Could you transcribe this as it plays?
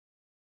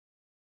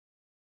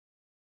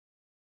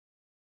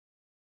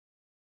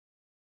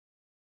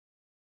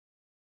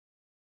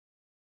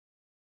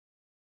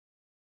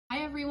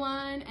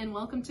everyone, and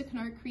welcome to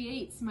Kinark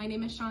Creates. My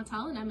name is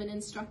Chantal and I'm an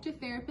instructor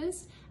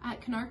therapist at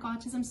Kinark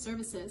Autism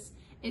Services.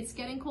 It's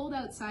getting cold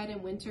outside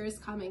and winter is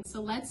coming,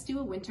 so let's do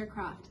a winter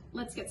craft.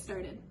 Let's get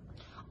started.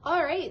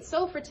 All right,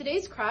 so for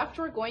today's craft,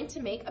 we're going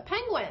to make a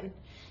penguin.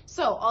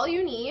 So all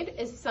you need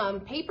is some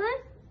paper,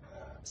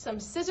 some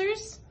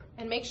scissors,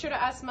 and make sure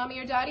to ask mommy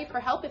or daddy for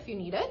help if you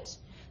need it.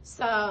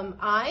 Some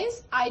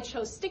eyes. I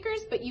chose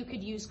stickers, but you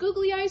could use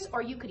googly eyes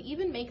or you could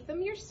even make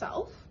them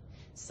yourself.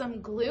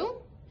 Some glue.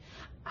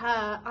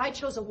 I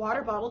chose a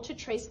water bottle to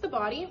trace the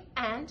body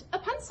and a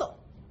pencil.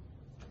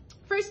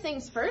 First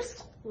things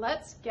first,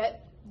 let's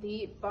get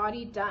the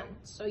body done.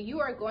 So you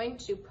are going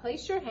to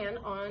place your hand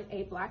on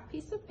a black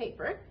piece of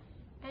paper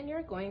and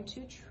you're going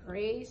to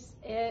trace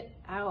it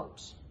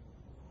out,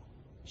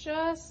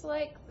 just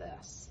like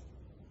this.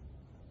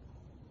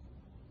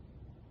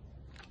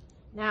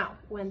 Now,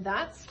 when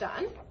that's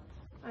done,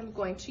 I'm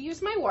going to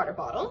use my water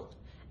bottle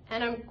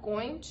and I'm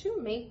going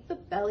to make the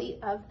belly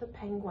of the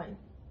penguin.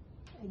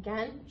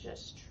 Again,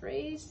 just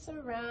trace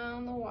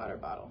around the water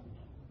bottle.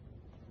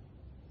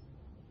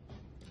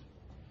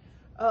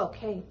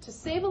 Okay, to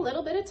save a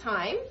little bit of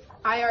time,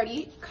 I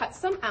already cut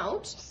some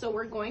out, so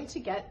we're going to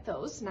get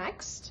those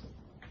next.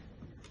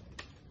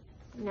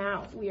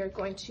 Now, we are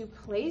going to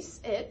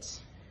place it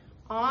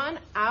on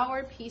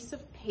our piece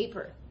of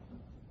paper.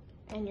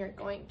 And you're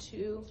going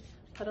to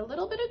put a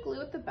little bit of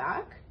glue at the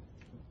back,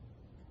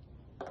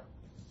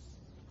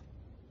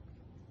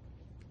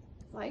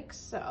 like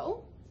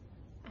so.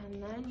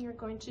 And then you're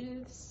going to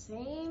do the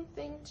same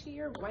thing to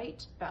your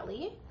white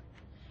belly.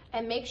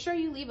 And make sure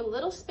you leave a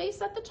little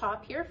space at the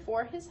top here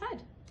for his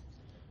head.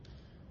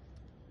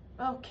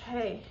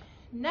 Okay,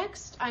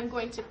 next I'm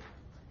going to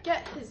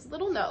get his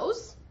little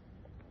nose.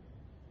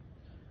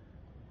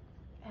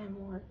 And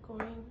we're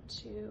going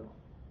to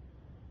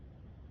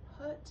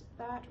put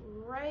that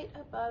right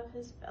above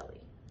his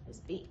belly,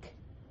 his beak.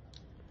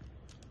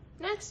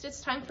 Next,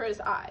 it's time for his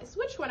eyes.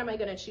 Which one am I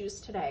going to choose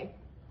today?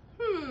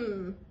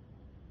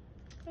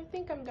 I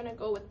think I'm gonna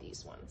go with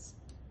these ones.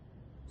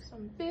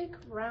 Some big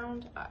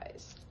round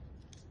eyes.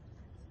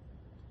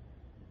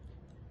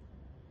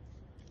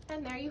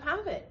 And there you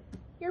have it,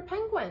 your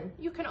penguin.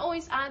 You can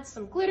always add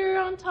some glitter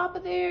on top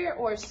of there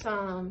or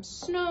some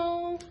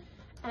snow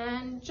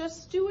and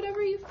just do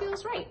whatever you feel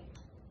is right.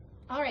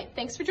 All right,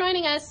 thanks for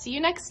joining us. See you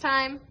next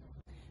time.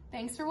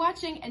 Thanks for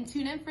watching and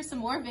tune in for some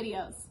more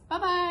videos.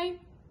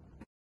 Bye-bye.